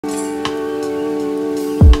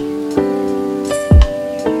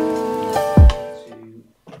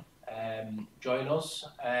us.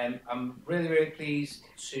 I'm really pleased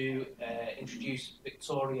to introduce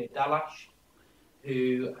Wiktoria Dalach,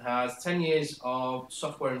 who has 10 years of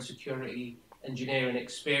software and security engineering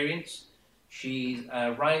experience. She's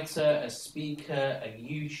a writer, a speaker, a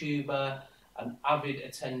YouTuber, an avid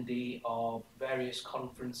attendee of various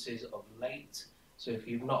conferences of late. So if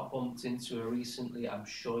you've not bumped into her recently, I'm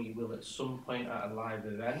sure you will at some point at a live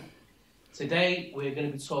event. Today, we're going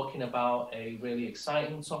to be talking about a really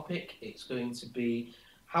exciting topic. It's going to be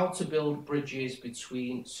how to build bridges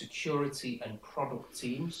between security and product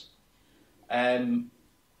teams. I'm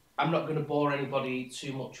not going to bore anybody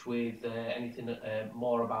too much with anything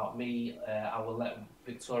more about me. I will let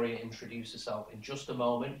Wiktoria introduce herself in just a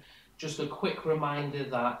moment. Just a quick reminder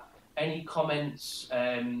that any comments,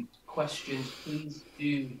 questions, please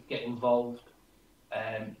do get involved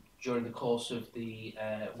during the course of the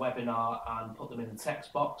webinar and put them in the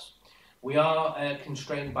text box. We are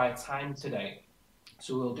constrained by time today,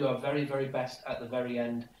 so we'll do our very best at the very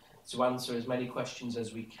end to answer as many questions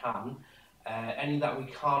as we can. Any that we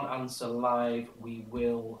can't answer live, we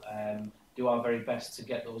will do our very best to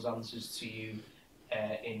get those answers to you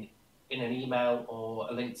in an email or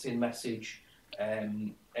a LinkedIn message.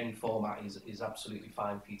 Any format is absolutely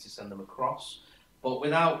fine for you to send them across. But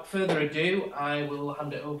without further ado, I will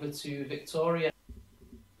hand it over to Wiktoria.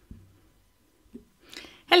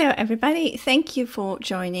 Hello everybody, thank you for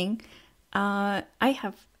joining. I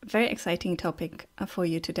have a very exciting topic for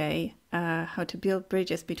you today, how to build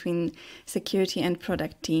bridges between security and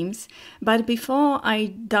product teams. But before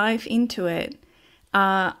I dive into it,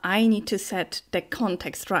 I need to set the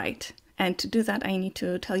context right. And to do that, I need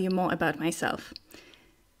to tell you more about myself.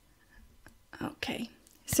 Okay,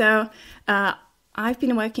 so I've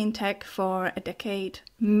been working in tech for a decade,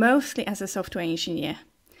 mostly as a software engineer.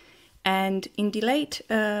 And in the late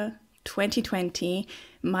 2020,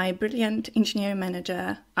 my brilliant engineering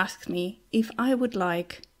manager asked me if I would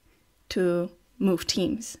like to move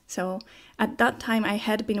teams. So at that time, I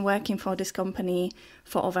had been working for this company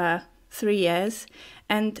for over 3 years.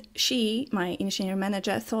 And she, my engineering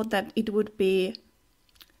manager, thought that it would be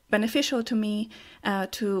beneficial to me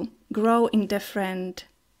to grow in different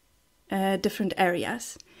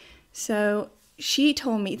areas. So she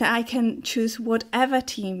told me that I can choose whatever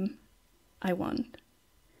team I want.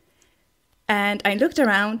 And I looked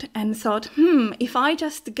around and thought, if I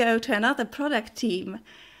just go to another product team,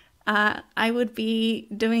 I would be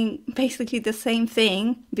doing basically the same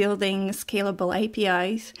thing, building scalable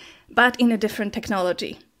APIs, but in a different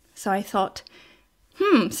technology. So I thought,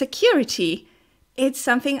 security, it's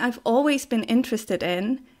something I've always been interested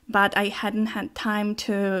in, but I hadn't had time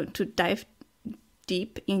to dive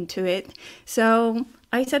deep into it. So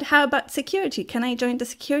I said, how about security? Can I join the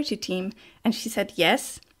security team? And she said,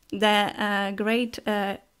 yes. The great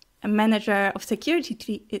manager of security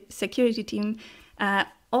team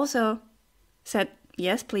also said,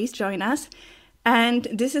 yes, please join us. And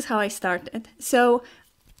this is how I started. So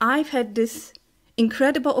I've had this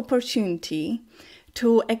incredible opportunity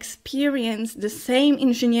to experience the same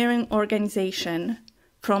engineering organization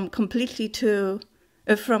from completely different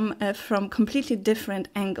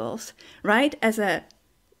angles, right? As a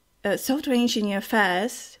software engineer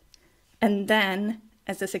first, and then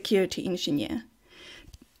as a security engineer.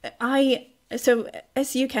 So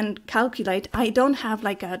as you can calculate, I don't have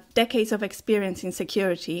like a decades of experience in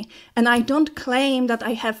security, and I don't claim that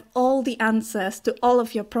I have all the answers to all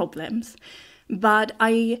of your problems. But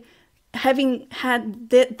having had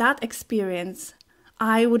that experience,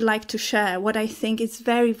 I would like to share what I think is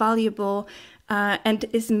very valuable and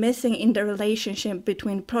is missing in the relationship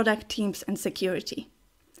between product teams and security.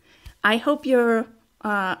 I hope you're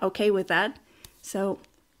okay with that. So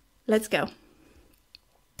let's go.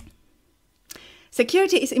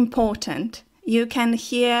 Security is important. You can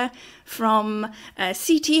hear from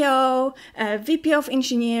CTO, VP of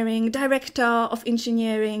engineering, director of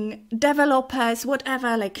engineering, developers,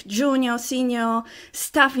 whatever, like junior, senior,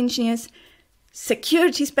 staff engineers.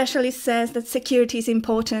 Security specialist says that security is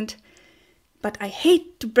important. But I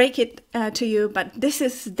hate to break it to you, but this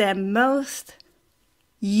is the most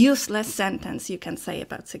useless sentence you can say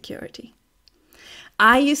about security.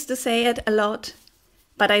 I used to say it a lot,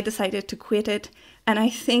 but I decided to quit it. And I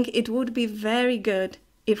think it would be very good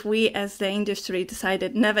if we as the industry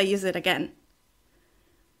decided never use it again.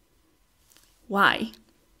 Why?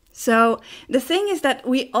 So the thing is that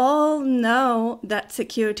we all know that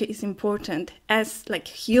security is important as like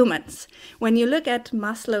humans. When you look at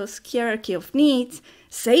Maslow's hierarchy of needs,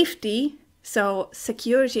 safety, so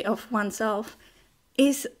security of oneself,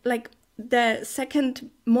 is like the second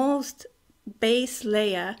most base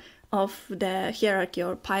layer of the hierarchy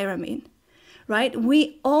or pyramid. right?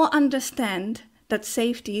 We all understand that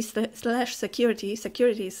safety slash security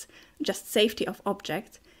is just safety of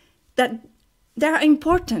objects, that they're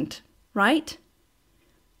important, right?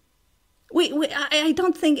 I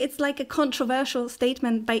don't think it's like a controversial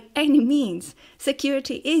statement by any means.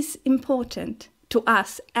 Security is important to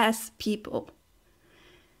us as people.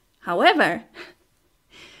 However,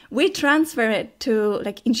 we transfer it to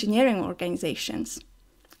like engineering organizations,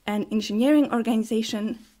 and engineering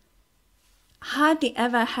organization hardly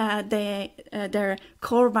ever had their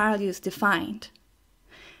core values defined.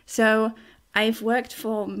 So I've worked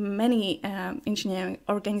for many engineering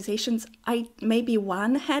organizations. Maybe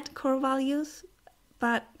one had core values,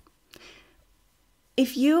 but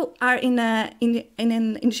if you are in an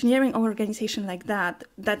engineering organization like that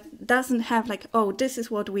doesn't have like, oh, this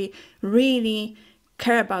is what we really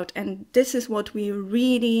care about, and this is what we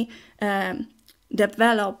really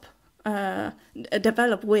develop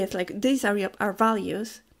with, like these are our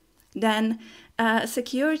values, then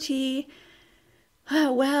security,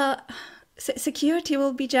 security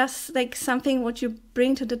will be just like something what you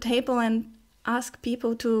bring to the table and ask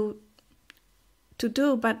people to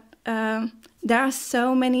do. But there are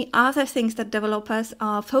so many other things that developers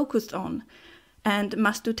are focused on and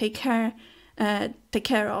must take care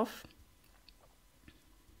of.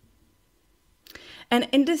 And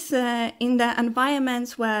in the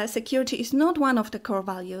environments where security is not one of the core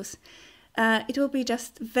values, it will be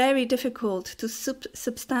just very difficult to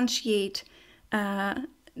substantiate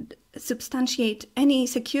any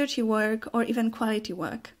security work or even quality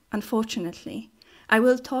work, unfortunately. I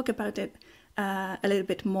will talk about it a little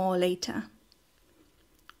bit more later.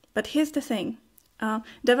 But here's the thing.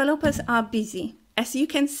 Developers are busy. As you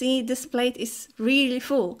can see, this plate is really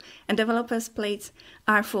full, and developers' plates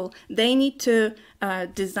are full. They need to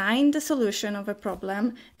design the solution of a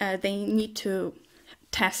problem. They need to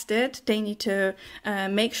test it. They need to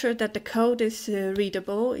make sure that the code is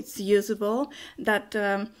readable, it's usable, that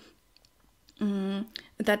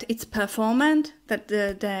it's performant, that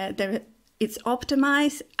it's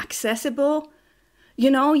optimized, accessible. You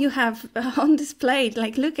know, you have on this plate,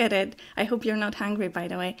 like, look at it. I hope you're not hungry, by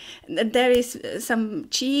the way. There is some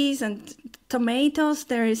cheese and tomatoes.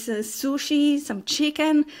 There is sushi, some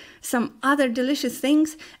chicken, some other delicious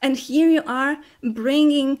things. And here you are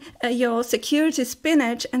bringing your security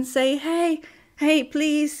spinach and say, hey,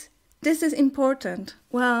 please, this is important.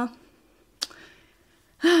 Well,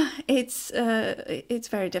 it's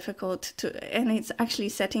very difficult to, and it's actually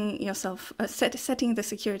setting the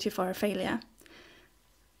security for a failure.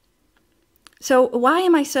 So why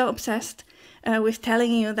am I so obsessed with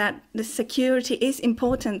telling you that the security is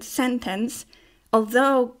important sentence,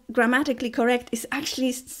 although grammatically correct, is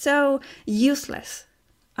actually so useless?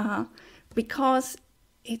 Because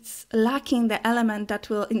it's lacking the element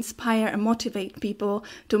that will inspire and motivate people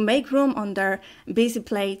to make room on their busy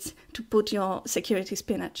plates to put your security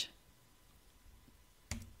spinach.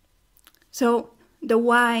 So the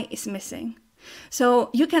why is missing.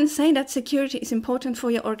 So you can say that security is important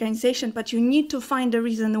for your organization, but you need to find the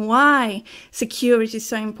reason why security is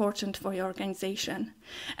so important for your organization.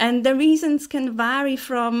 And the reasons can vary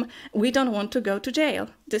from we don't want to go to jail,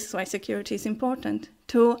 this is why security is important,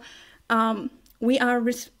 to we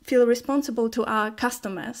feel responsible to our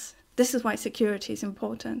customers, this is why security is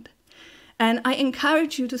important. And I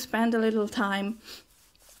encourage you to spend a little time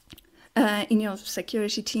in your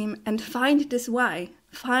security team and find this why.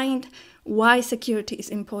 Find why security is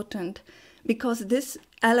important, because this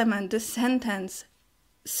element, this sentence,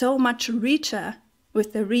 so much richer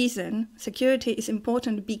with the reason security is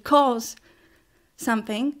important because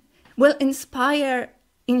something will inspire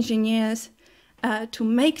engineers to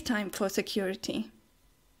make time for security.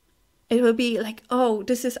 It will be like, oh,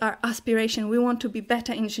 this is our aspiration. We want to be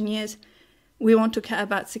better engineers. We want to care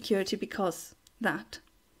about security because that.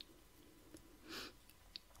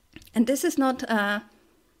 And this is not a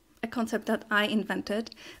concept that I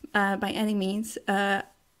invented by any means.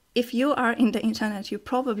 If you are in the internet, you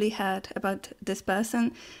probably heard about this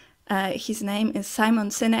person. His name is Simon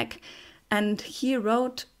Sinek, and he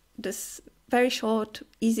wrote this very short,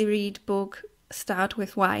 easy read book, Start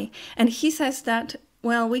With Why. And he says that,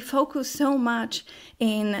 well, we're focused so much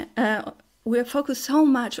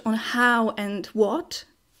on how and what.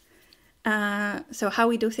 So how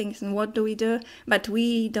we do things and what do we do, but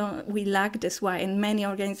we lack this why, and many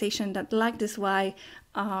organizations that lack this why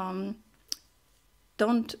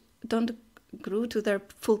don't grow to their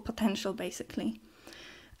full potential, basically.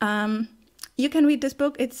 You can read this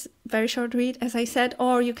book, it's very short read, as I said,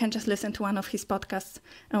 or you can just listen to one of his podcasts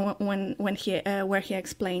where he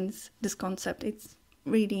explains this concept. It's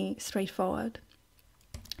really straightforward.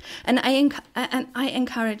 And I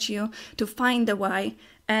encourage you to find the why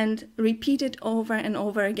and repeat it over and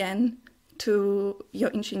over again to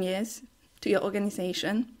your engineers, to your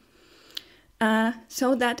organization,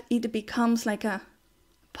 so that it becomes like a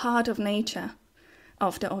part of nature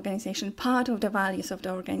of the organization, part of the values of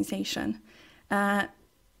the organization.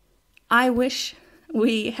 I wish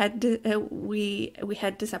we had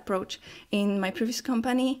this approach in my previous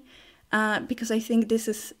company, because I think this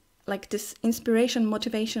is like this inspiration,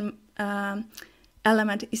 motivation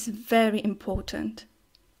element is very important,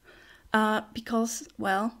 because,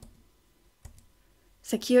 well,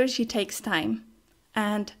 security takes time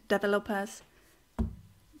and developers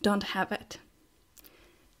don't have it.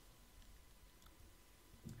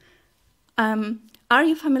 Are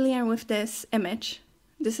you familiar with this image?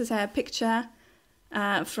 This is a picture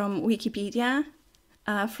from Wikipedia,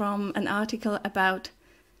 from an article about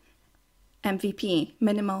MVP,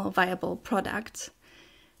 minimal viable products.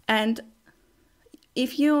 And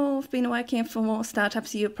if you've been working for more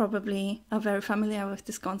startups, you probably are very familiar with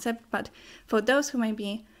this concept, but for those who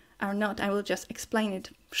maybe are not, I will just explain it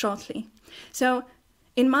shortly. So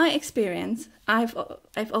in my experience, I've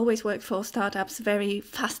always worked for startups, very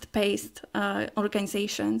fast-paced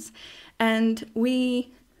organizations, and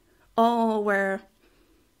we all were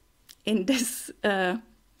in this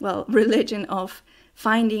religion of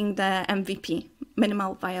finding the MVP,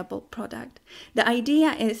 minimal viable product. The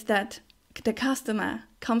idea is that the customer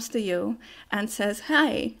comes to you and says,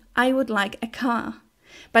 "Hi, I would like a car."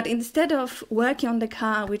 But instead of working on the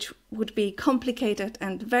car, which would be complicated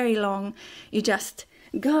and very long, you just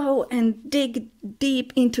go and dig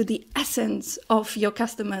deep into the essence of your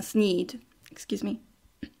customer's need. Excuse me.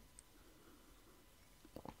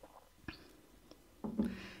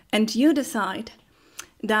 And you decide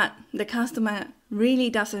that the customer really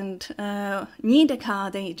doesn't need a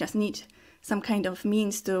car, they just need some kind of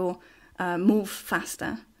means to move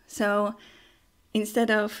faster. So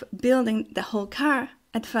instead of building the whole car,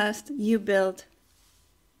 at first you build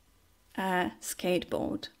a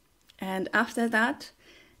skateboard. And after that,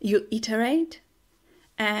 you iterate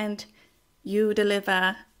and you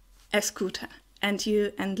deliver a scooter.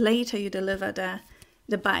 And later you deliver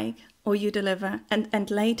the bike, or you deliver,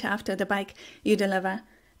 and later after the bike, you deliver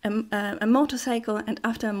a motorcycle, and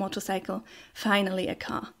after a motorcycle, finally a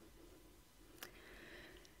car.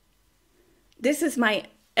 This is my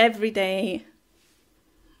everyday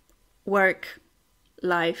work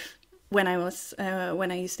life when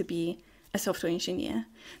I used to be a software engineer.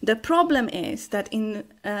 The problem is that in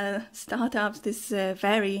startups, this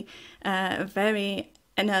very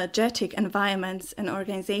energetic environments and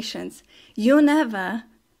organizations, you never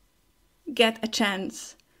get a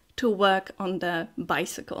chance to work on the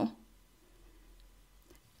bicycle.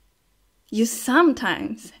 You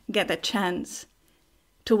sometimes get a chance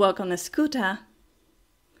to work on a scooter,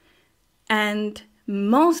 and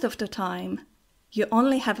most of the time you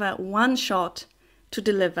only have one shot to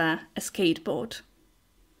deliver a skateboard.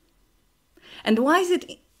 And why is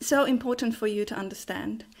it so important for you to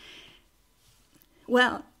understand?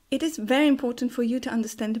 Well, it is very important for you to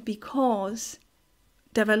understand because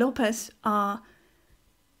developers are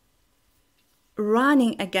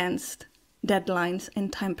running against deadlines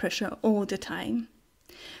and time pressure all the time.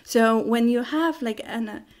 So when you have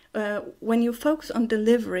when you focus on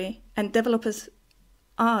delivery, and developers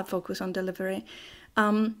are focused on delivery,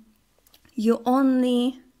 you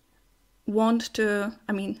only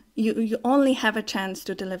you only have a chance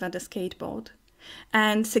to deliver the skateboard.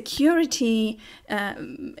 And security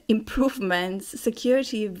improvements,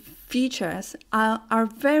 security features are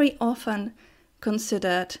very often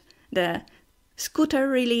considered the scooter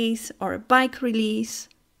release or bike release.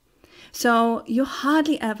 So you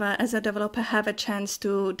hardly ever, as a developer, have a chance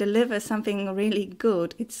to deliver something really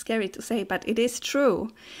good. It's scary to say, but it is true.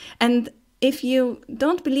 And if you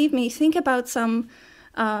don't believe me, think about some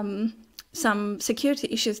security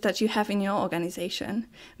issues that you have in your organization.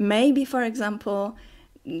 Maybe, for example,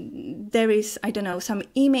 there is, I don't know, some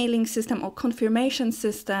emailing system or confirmation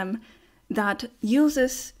system that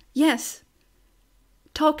uses, yes,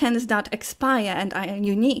 tokens that expire and are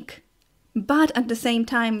unique. But at the same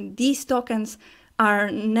time, these tokens are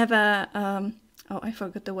never, I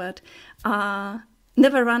forgot the word,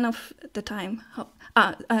 never run off the time,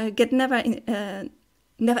 never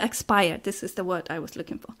expire. This is the word I was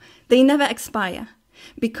looking for. They never expire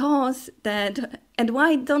because and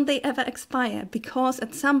why don't they ever expire? Because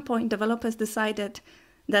at some point developers decided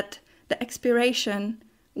that the expiration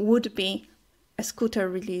would be a scooter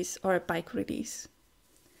release or a bike release.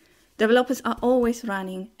 Developers are always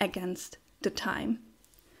running against the time.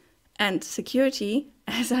 And security,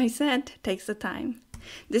 as I said, takes the time.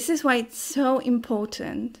 this is why it's so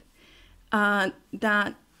important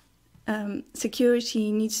that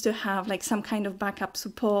security needs to have like some kind of backup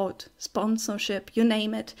support, sponsorship, you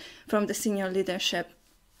name it, from the senior leadership.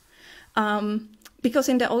 Because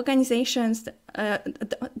in the organizations,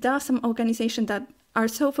 there are some organizations that are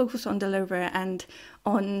so focused on delivery and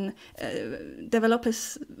on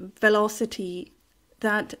developers' velocity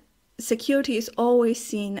that security is always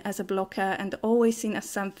seen as a blocker and always seen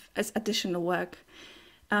as additional work.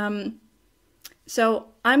 So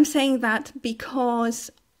I'm saying that because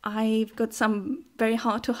I've got some very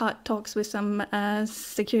heart-to-heart talks with some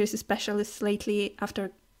security specialists lately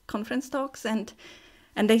after conference talks, and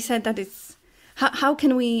they said that it's how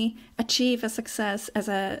can we achieve a success as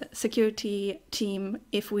a security team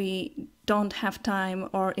if we don't have time,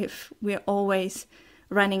 or if we're always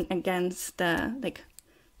running against the like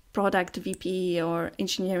product VP or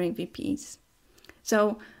engineering VPs.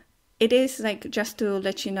 So it is like, just to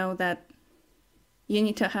let you know that you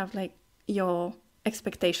need to have like your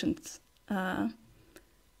expectations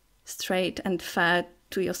straight and fair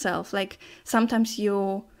to yourself. Like sometimes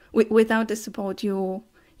without the support, you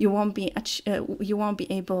won't be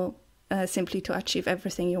able simply to achieve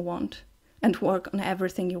everything you want and work on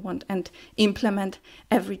everything you want and implement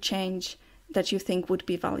every change that you think would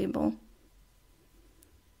be valuable.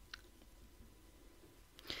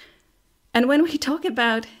 And when we talk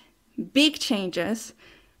about big changes,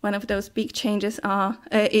 one of those big changes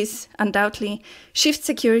is undoubtedly shift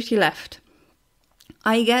security left.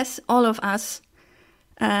 I guess all of us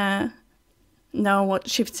know what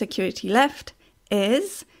shift security left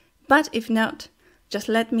is, but if not, just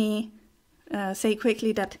let me say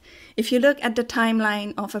quickly that if you look at the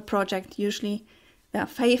timeline of a project, usually there are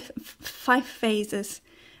five phases: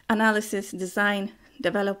 analysis, design,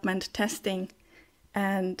 development, testing,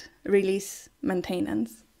 and release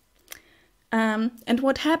maintenance. And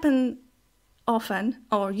what happened often,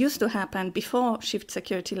 or used to happen before shift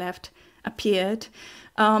security left appeared,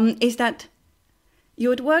 is that you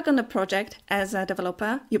would work on the project as a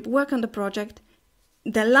developer, you work on the project,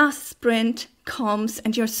 the last sprint comes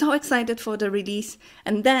and you're so excited for the release,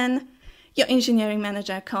 and then your engineering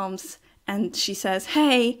manager comes and she says,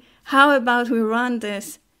 hey, how about we run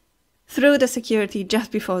this through the security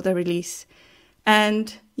just before the release?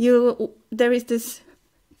 And there is this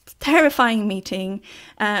terrifying meeting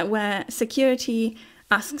where security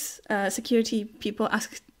people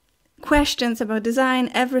ask questions about design,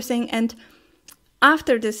 everything, and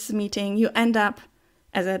after this meeting you end up,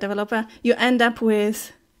 as a developer, you end up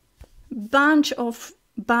with a bunch of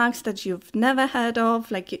bugs that you've never heard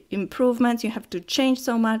of, like improvements, you have to change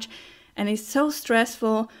so much, and it's so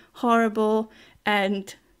stressful, horrible,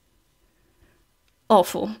 and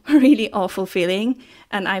awful, really awful feeling.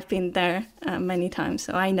 And I've been there many times,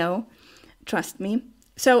 so I know, trust me.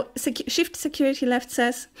 So shift security left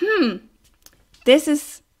says, this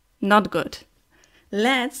is not good.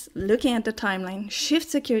 Let's, looking at the timeline, shift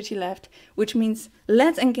security left, which means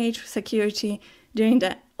let's engage security during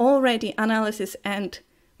the already analysis and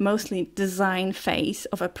mostly design phase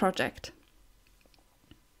of a project.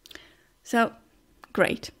 So,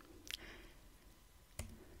 great.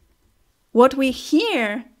 What we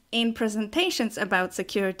hear in presentations about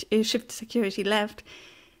shift security left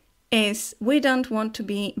is we don't want to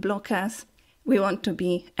be blockers, we want to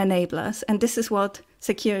be enablers. And this is what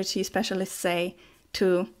security specialists say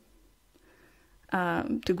to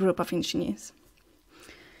group of engineers.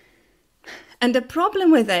 And the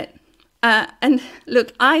problem with it, and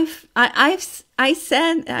look, I've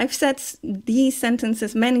said these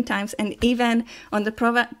sentences many times, and even on the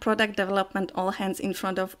product development all hands in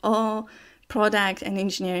front of all product and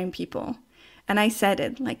engineering people. And I said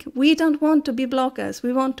it, like, we don't want to be blockers,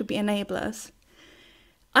 we want to be enablers.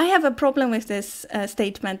 I have a problem with this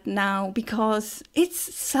statement now because it's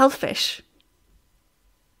selfish.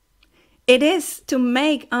 It is to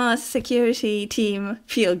make our security team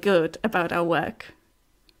feel good about our work.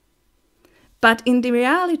 But in the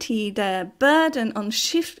reality, the burden on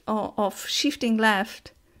shifting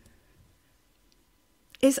left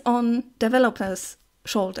is on developers'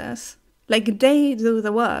 shoulders. Like, they do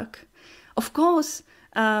the work. Of course,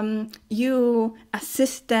 you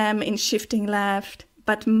assist them in shifting left,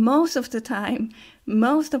 but most of the time,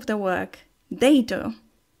 most of the work, they do.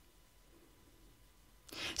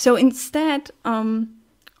 So instead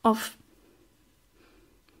of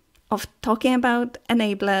talking about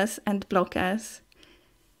enablers and blockers,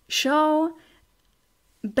 show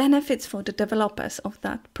benefits for the developers of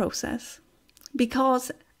that process.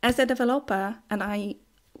 Because as a developer, and I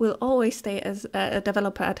will always stay as a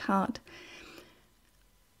developer at heart,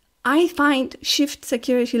 I find shift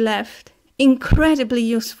security left incredibly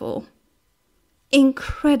useful.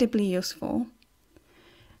 Incredibly useful.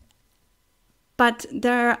 But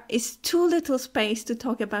there is too little space to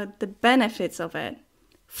talk about the benefits of it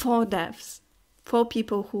for devs, for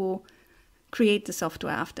people who create the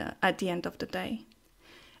software at the end of the day.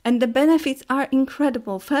 And the benefits are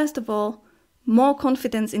incredible. First of all, more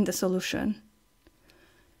confidence in the solution.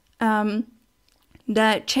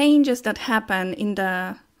 The changes that happen in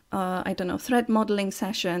the, threat modeling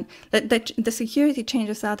session, the security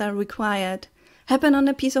changes that are required happen on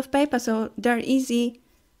a piece of paper, so they're easy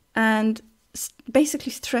and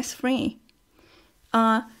basically stress-free.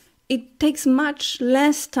 It takes much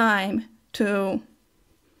less time to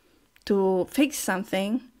fix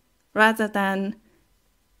something rather than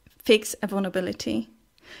fix a vulnerability.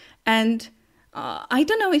 And I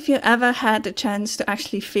don't know if you ever had a chance to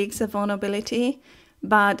actually fix a vulnerability,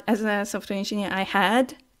 but as a software engineer, I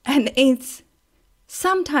had. And it's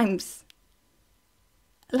sometimes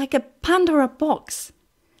like a Pandora box,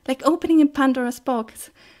 like opening a Pandora's box.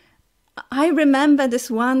 I remember this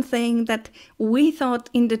one thing that we thought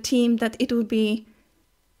in the team that it would be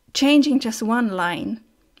changing just one line,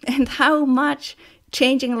 and how much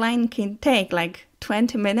changing a line can take, like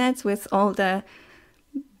 20 minutes with all the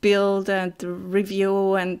build and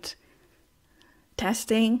review and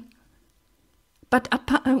testing. But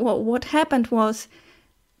what happened was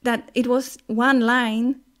that it was one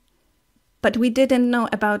line, but we didn't know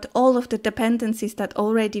about all of the dependencies that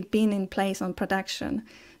already been in place on production.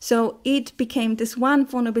 So it became, this one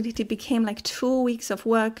vulnerability became like 2 weeks of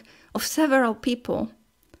work of several people.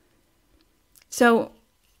 So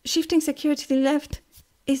shifting security left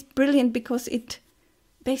is brilliant because it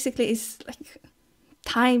basically is like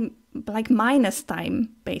time, like minus time,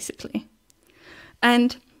 basically.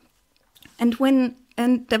 And when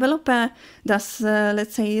a developer does,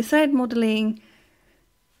 let's say, threat modeling,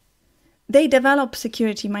 they develop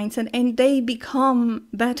security mindset and they become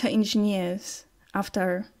better engineers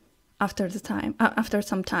after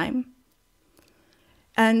some time.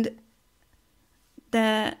 And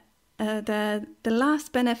the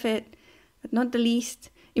last benefit, but not the least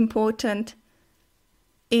important,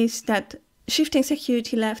 is that shifting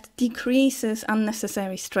security left decreases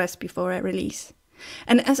unnecessary stress before a release.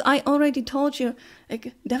 And as I already told you,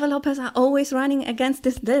 like, developers are always running against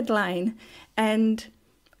this deadline, and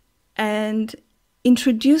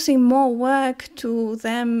introducing more work to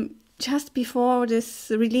them just before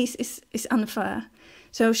this release is unfair.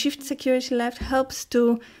 So shift security left helps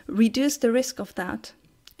to reduce the risk of that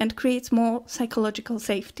and creates more psychological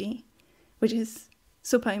safety, which is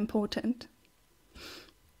super important.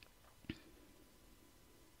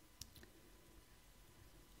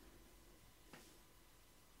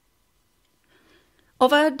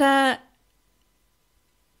 Over the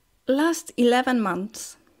last 11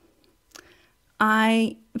 months,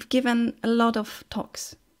 I've given a lot of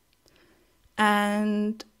talks.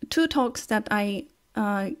 And 2 talks that I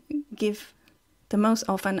give the most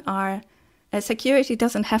often are security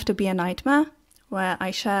doesn't have to be a nightmare, where I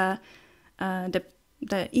share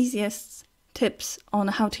the easiest tips on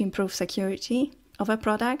how to improve security of a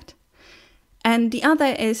product. And the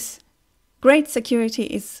other is great security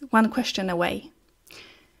is one question away.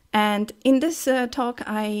 And in this talk,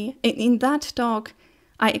 I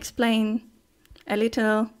explain a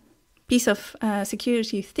little piece of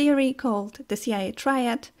security theory called the CIA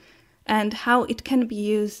triad, and how it can be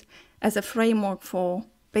used as a framework for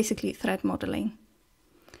basically threat modeling.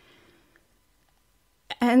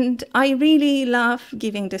 And I really love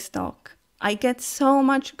giving this talk. I get so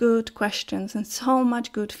much good questions and so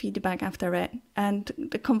much good feedback after it, and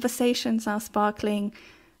the conversations are sparking,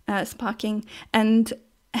 and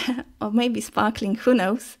or maybe sparkling, who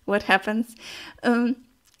knows what happens.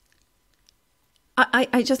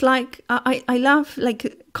 I just like, I love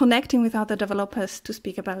like connecting with other developers to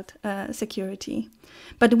speak about security.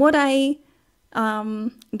 But what I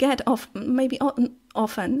get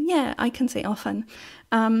often, yeah, I can say often,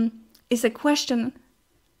 is a question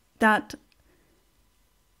that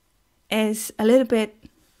is a little bit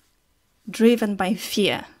driven by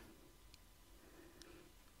fear.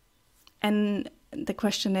 And the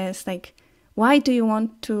question is like, why do you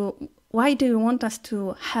want us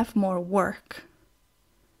to have more work?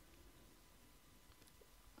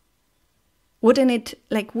 Wouldn't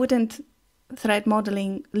threat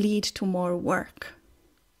modeling lead to more work?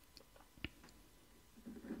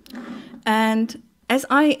 And as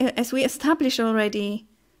we established already,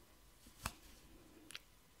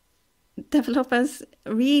 developers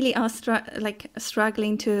really are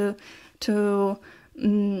struggling to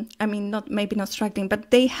maybe not struggling,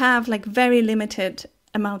 but they have like very limited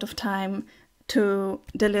amount of time to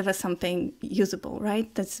deliver something usable,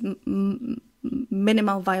 right? That's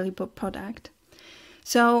minimal valuable product.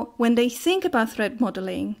 So when they think about threat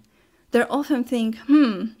modeling, they often think,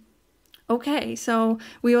 okay, so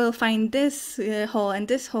we will find this hole and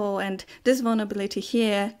this vulnerability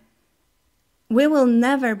here. We will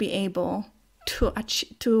never be able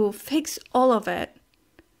to fix all of it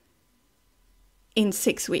in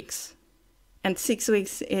 6 weeks. And 6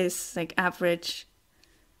 weeks is like average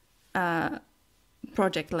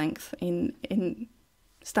project length in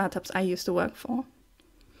startups I used to work for.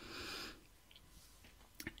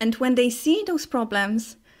 And when they see those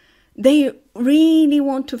problems, they really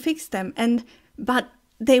want to fix them, but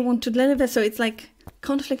they want to deliver. So it's like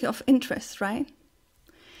conflict of interest, right?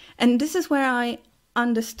 And this is where I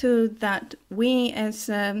understood that we as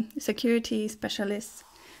security specialists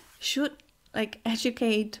should like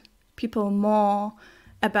educate people more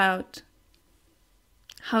about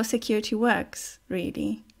how security works,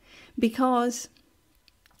 really, because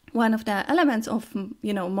one of the elements of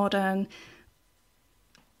modern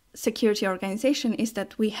security organization is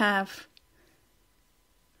that we have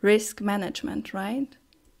risk management, right?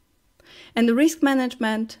 And the risk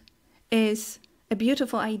management is a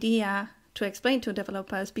beautiful idea to explain to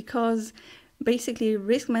developers, because basically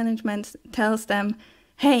risk management tells them,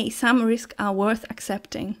 hey, some risks are worth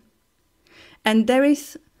accepting. And there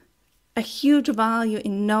is a huge value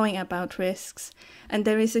in knowing about risks, and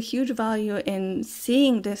there is a huge value in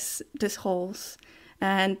seeing these holes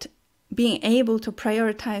and being able to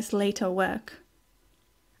prioritize later work.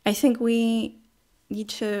 I think we need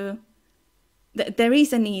to, there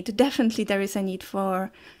is a need, definitely there is a need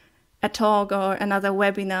for a talk or another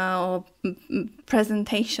webinar or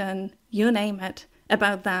presentation, you name it,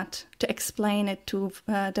 about that, to explain it to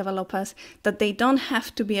developers, that they don't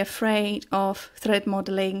have to be afraid of threat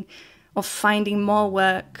modeling, of finding more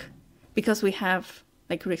work, because we have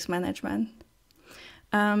like risk management.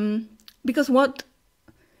 Because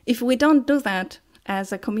if we don't do that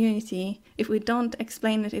as a community, if we don't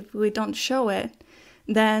explain it, if we don't show it,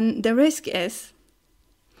 then the risk is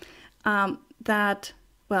that,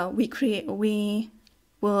 well, we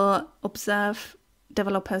will observe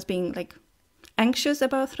developers being like anxious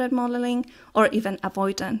about threat modeling or even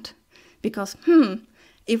avoidant, because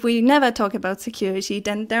if we never talk about security,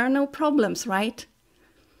 then there are no problems, right?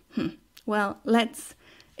 Well,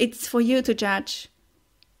 it's for you to judge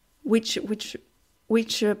which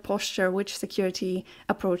posture, which security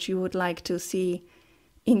approach you would like to see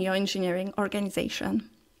in your engineering organization.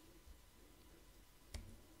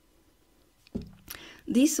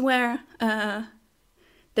 These were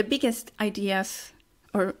the biggest ideas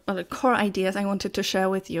or the core ideas I wanted to share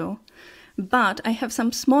with you. But I have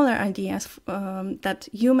some smaller ideas that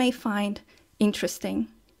you may find interesting.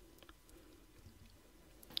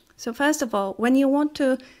 So first of all, when you want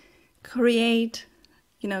to create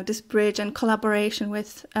this bridge and collaboration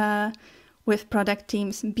with product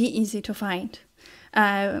teams, be easy to find.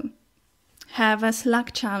 Have a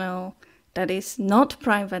Slack channel that is not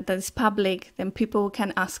private, that is public, then people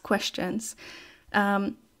can ask questions.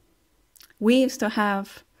 We used to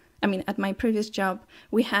have, at my previous job,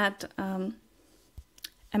 we had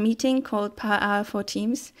a meeting called Power Hour for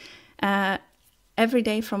Teams every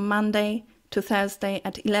day from Monday to Thursday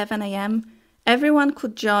at 11 a.m. Everyone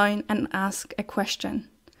could join and ask a question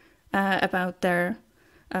about the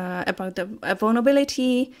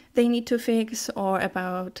vulnerability they need to fix, or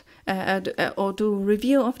about or do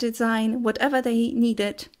review of design, whatever they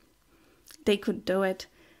needed, they could do it,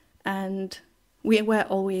 and we were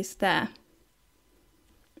always there.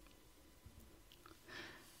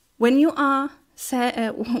 When you are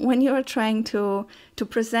trying to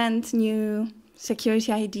present new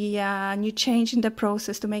security idea, new change in the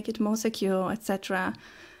process to make it more secure, etc.,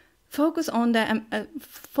 focus on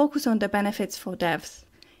the benefits for devs.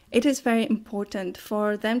 It is very important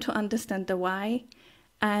for them to understand the why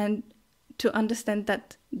and to understand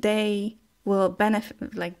that they will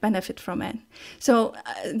benefit from it. So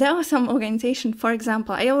there are some organizations, for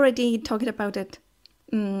example, I already talked about it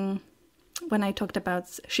when I talked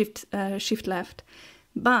about shift left,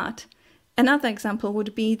 but another example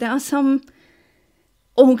would be there are some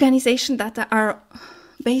organizations that are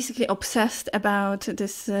basically obsessed about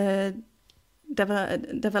this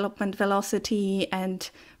development velocity and,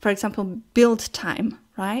 for example, build time,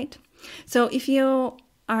 right? So if you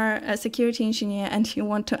are a security engineer and you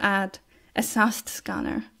want to add a SAST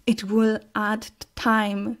scanner, it will add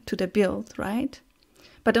time to the build, right?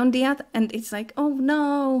 But on the other end, it's like, oh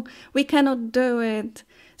no, we cannot do it,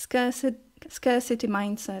 scarcity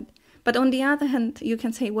mindset. But on the other hand, you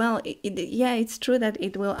can say, well, it's true that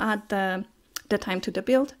it will add the the time to the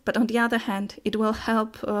build, but on the other hand, it will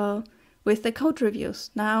help with the code reviews.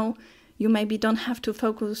 Now, you maybe don't have to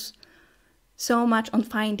focus so much on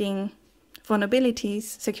finding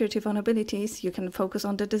vulnerabilities, security vulnerabilities. You can focus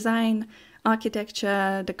on the design,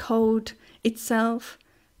 architecture, the code itself,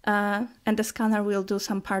 and the scanner will do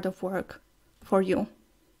some part of work for you.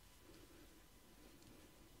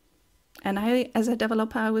 And I, as a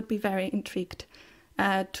developer, I would be very intrigued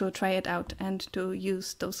to try it out and to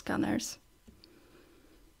use those scanners.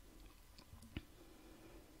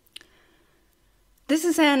 This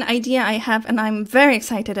is an idea I have, and I'm very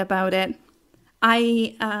excited about it.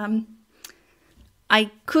 I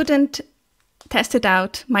couldn't test it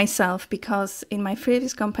out myself because in my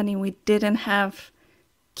previous company we didn't have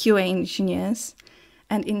QA engineers,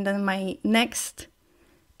 and in my next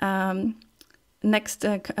job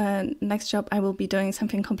I will be doing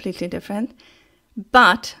something completely different.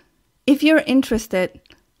 But if you're interested,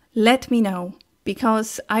 let me know,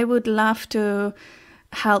 because I would love to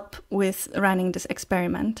help with running this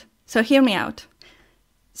experiment. So hear me out.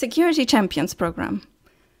 Security Champions program.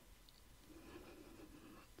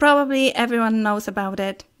 Probably everyone knows about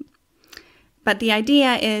it, but the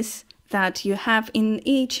idea is that you have in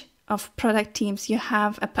each of product teams, you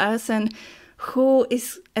have a person who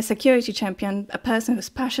is a security champion, a person who's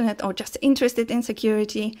passionate or just interested in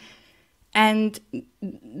security. And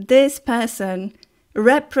this person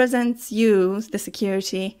represents you, the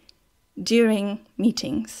security, during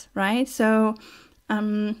meetings, right? So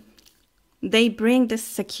they bring this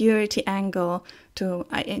security angle to,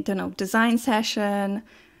 I don't know, design session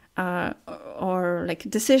or like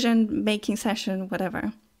decision-making session,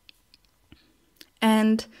 whatever.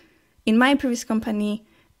 And in my previous company,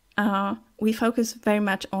 we focused very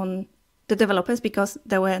much on the developers because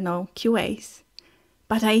there were no QAs.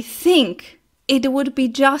 But I think it would be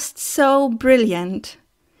just so brilliant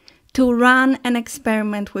to run an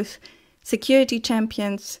experiment with security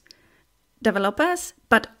champions, developers,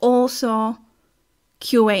 but also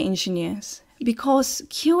QA engineers, because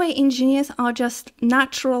QA engineers are just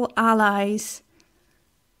natural allies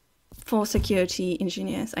for security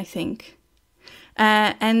engineers, I think.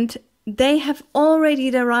 And they have already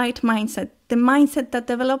the right mindset, the mindset that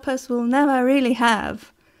developers will never really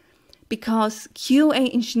have, because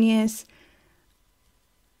QA engineers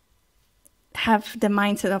have the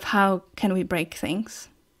mindset of how can we break things.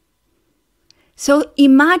 So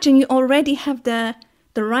imagine you already have the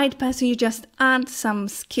right person, you just add some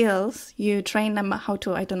skills, you train them how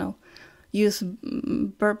to, I don't know, use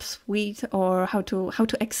burp suite or how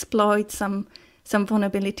to exploit some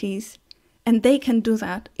vulnerabilities, and they can do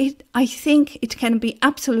that. I think it can be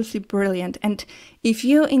absolutely brilliant. And if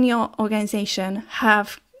you in your organization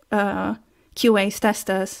have QA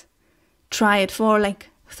testers, try it for like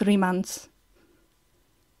 3 months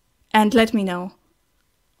and let me know.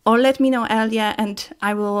 Or let me know earlier and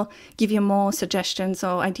I will give you more suggestions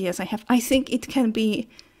or ideas I have. I think it can be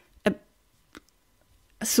a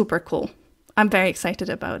super cool. I'm very excited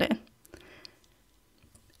about it.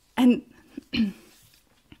 And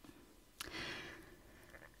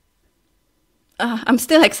I'm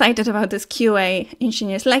still excited about this QA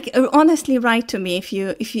engineers. Like, honestly, write to me if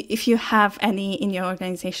you have any in your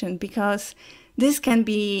organization, because this can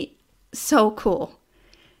be so cool.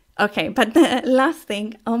 Okay, but the last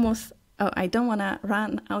thing, I don't want to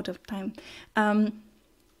run out of time.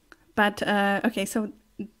 Okay, so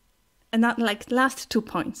not like last 2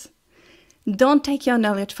 points. Don't take your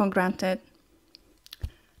knowledge for granted.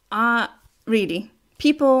 Really,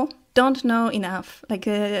 people don't know enough, like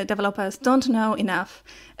developers don't know enough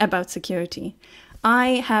about security.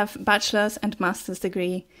 I have bachelor's and master's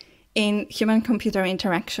degree in human-computer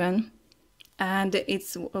interaction, and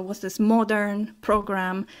it was this modern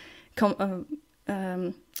program,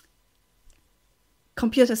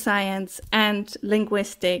 computer science and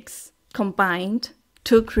linguistics combined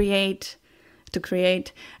to create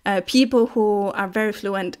people who are very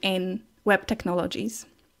fluent in web technologies.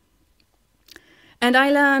 And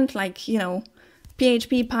I learned, like, you know,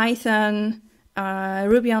 PHP, Python,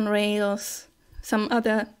 Ruby on Rails, some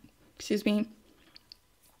other,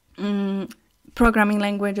 programming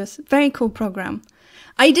languages. Very cool program.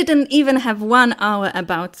 I didn't even have 1 hour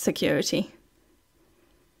about security.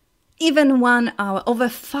 Even 1 hour, over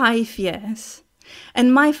 5 years.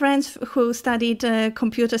 And my friends who studied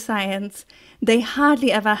computer science, they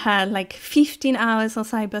hardly ever had like 15 hours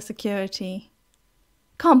of cybersecurity.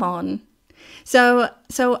 Come on. So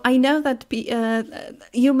I know that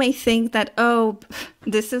you may think that, oh,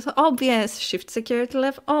 this is obvious, shift security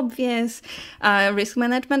left obvious, risk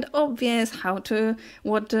management obvious, what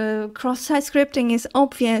cross-site scripting is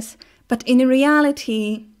obvious, but in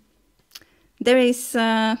reality, there is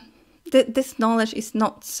this knowledge is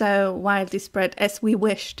not so widely spread as we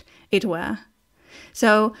wished it were.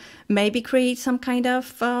 So maybe create some kind of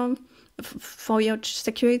for your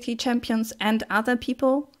security champions and other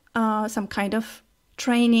people, some kind of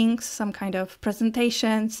trainings, some kind of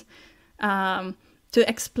presentations to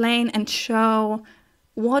explain and show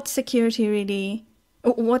what security really,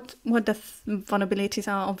 what the vulnerabilities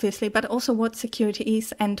are, obviously, but also what security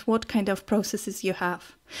is and what kind of processes you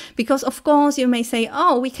have. Because of course you may say,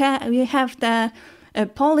 oh, we have the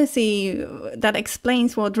policy that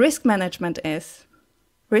explains what risk management is,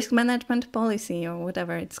 risk management policy or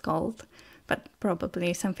whatever it's called, but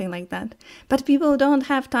probably something like that. But people don't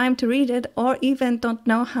have time to read it or even don't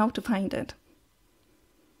know how to find it.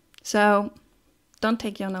 So don't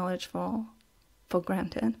take your knowledge for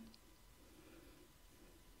granted.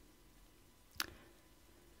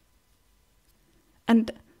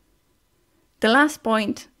 And the last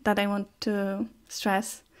point that I want to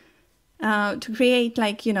stress, to create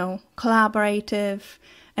collaborative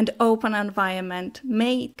and open environment,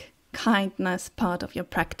 make kindness part of your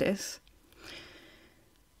practice.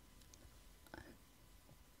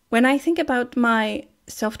 When I think about my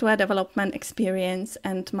software development experience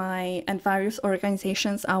and various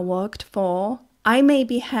organizations I worked for, I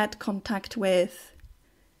maybe had contact with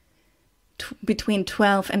between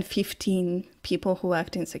 12 and 15 people who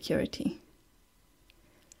worked in security.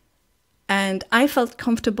 And I felt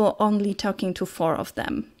comfortable only talking to 4 of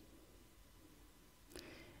them.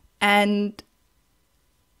 And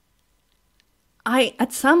I,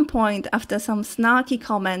 at some point, after some snarky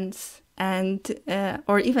comments and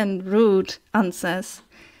or even rude answers,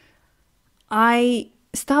 I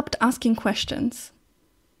stopped asking questions.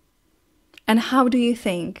 And how do you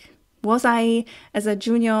think? Was I, as a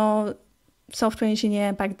junior software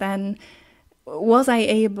engineer back then, was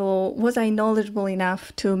I knowledgeable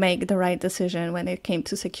enough to make the right decision when it came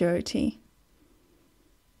to security?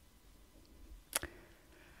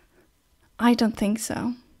 I don't think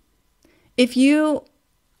so. If you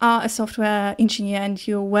are a software engineer and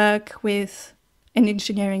you work with an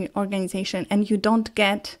engineering organization and you don't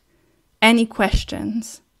get any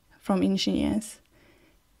questions from engineers,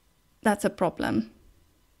 that's a problem.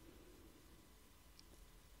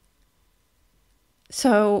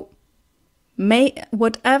 So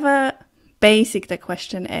whatever basic the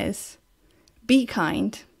question is, be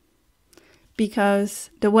kind, because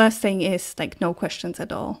the worst thing is no questions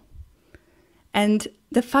at all. And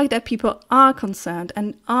the fact that people are concerned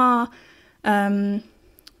and are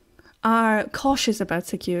cautious about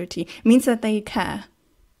security means that they care,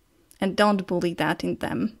 and don't bully that in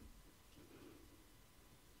them.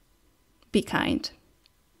 Be kind.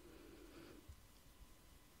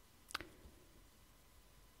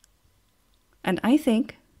 And I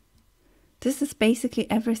think this is basically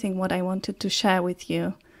everything what I wanted to share with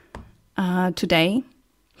you today.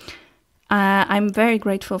 I'm very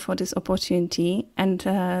grateful for this opportunity, and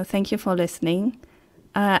thank you for listening.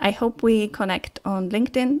 I hope we connect on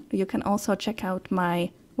LinkedIn. You can also check out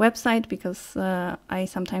my website, because I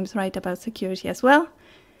sometimes write about security as well.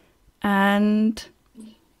 And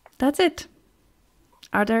that's it.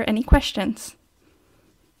 Are there any questions?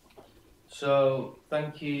 So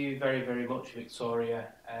thank you very, very much, Wiktoria.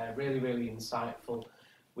 Really, really insightful.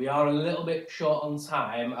 We are a little bit short on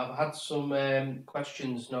time. I've had some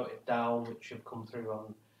questions noted down which have come through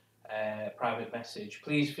on private message.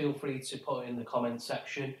 Please feel free to put in the comment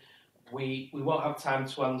section. We won't have time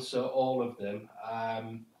to answer all of them.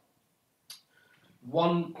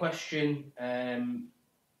 One question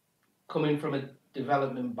coming from a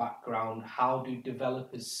development background: how do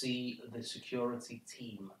developers see the security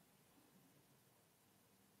team?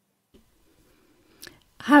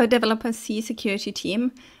 How developers see security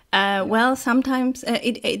team? Well, sometimes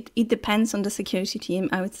it depends on the security team,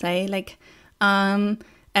 I would say. And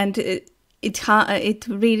it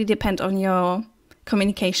really depends on your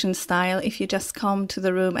communication style. If you just come to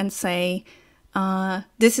the room and say,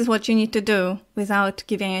 this is what you need to do, without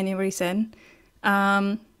giving any reason,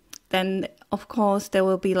 then of course there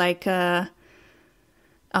will be a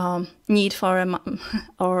need for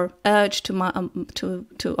or urge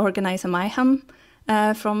to organize a mayhem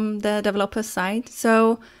from the developer side.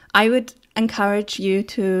 So I would encourage you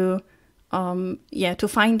to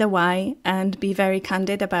find the why and be very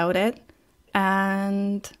candid about it,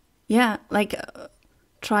 and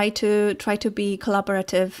try to be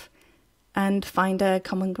collaborative and find a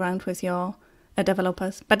common ground with your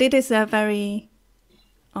developers. But it is a very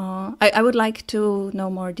I would like to know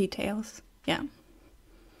more details. Yeah.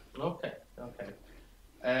 Okay.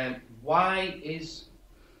 Why is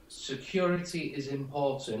security is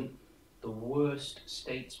important, the worst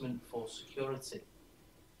statement for security?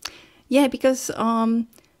 Yeah, because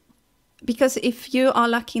if you are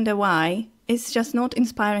lacking the why, it's just not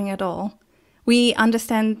inspiring at all. We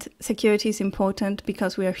understand security is important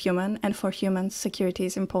because we are human, and for humans, security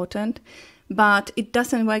is important. But it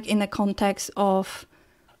doesn't work in a context of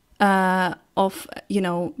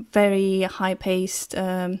very high-paced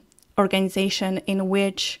organization in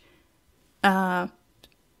which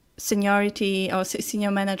seniority or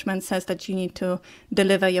senior management says that you need to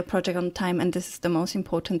deliver your project on time, and this is the most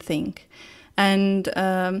important thing. And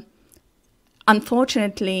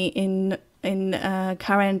unfortunately, in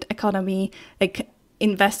current economy, like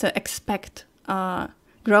investors expect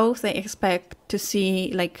growth. They expect to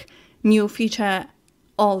see like new feature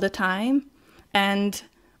all the time, and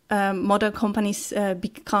modern companies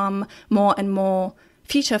become more and more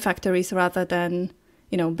feature factories rather than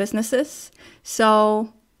businesses.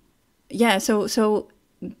 So yeah, so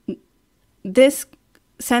this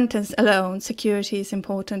sentence alone, security is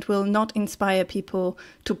important, will not inspire people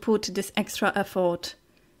to put this extra effort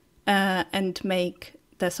and make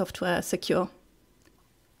their software secure.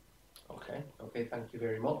 Okay, thank you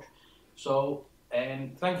very much. So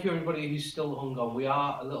thank you everybody who's still hung on. We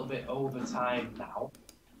are a little bit over time now.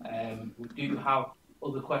 We do have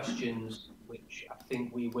other questions which I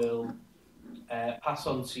think we will pass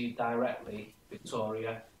on to you directly,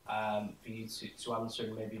 Wiktoria, for you to answer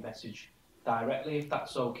and maybe message directly, if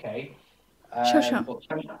that's okay. Sure. But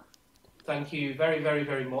thank you very, very,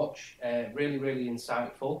 very much. Really, really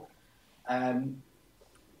insightful.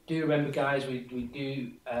 Do remember, guys, we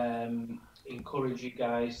do encourage you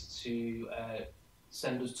guys to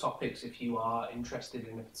send us topics if you are interested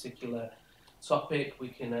in a particular topic. We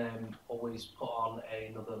can always put on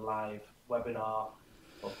another live webinar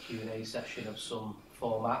or Q&A session of some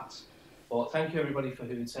format. But thank you everybody for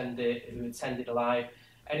who attended live.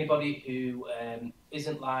 Anybody who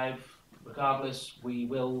isn't live, regardless, we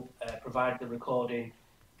will provide the recording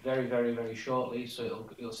very, very, very shortly. So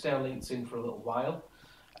it'll stay on LinkedIn for a little while.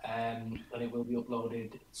 And it will be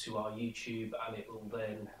uploaded to our YouTube, and it will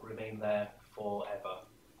then remain there forever.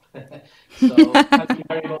 So thank you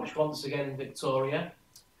very much once again, Wiktoria.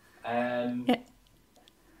 Yeah.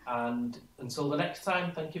 And until the next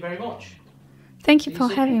time, thank you very much. Thank you for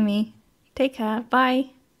having me. Take care. Bye.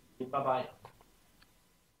 Bye-bye.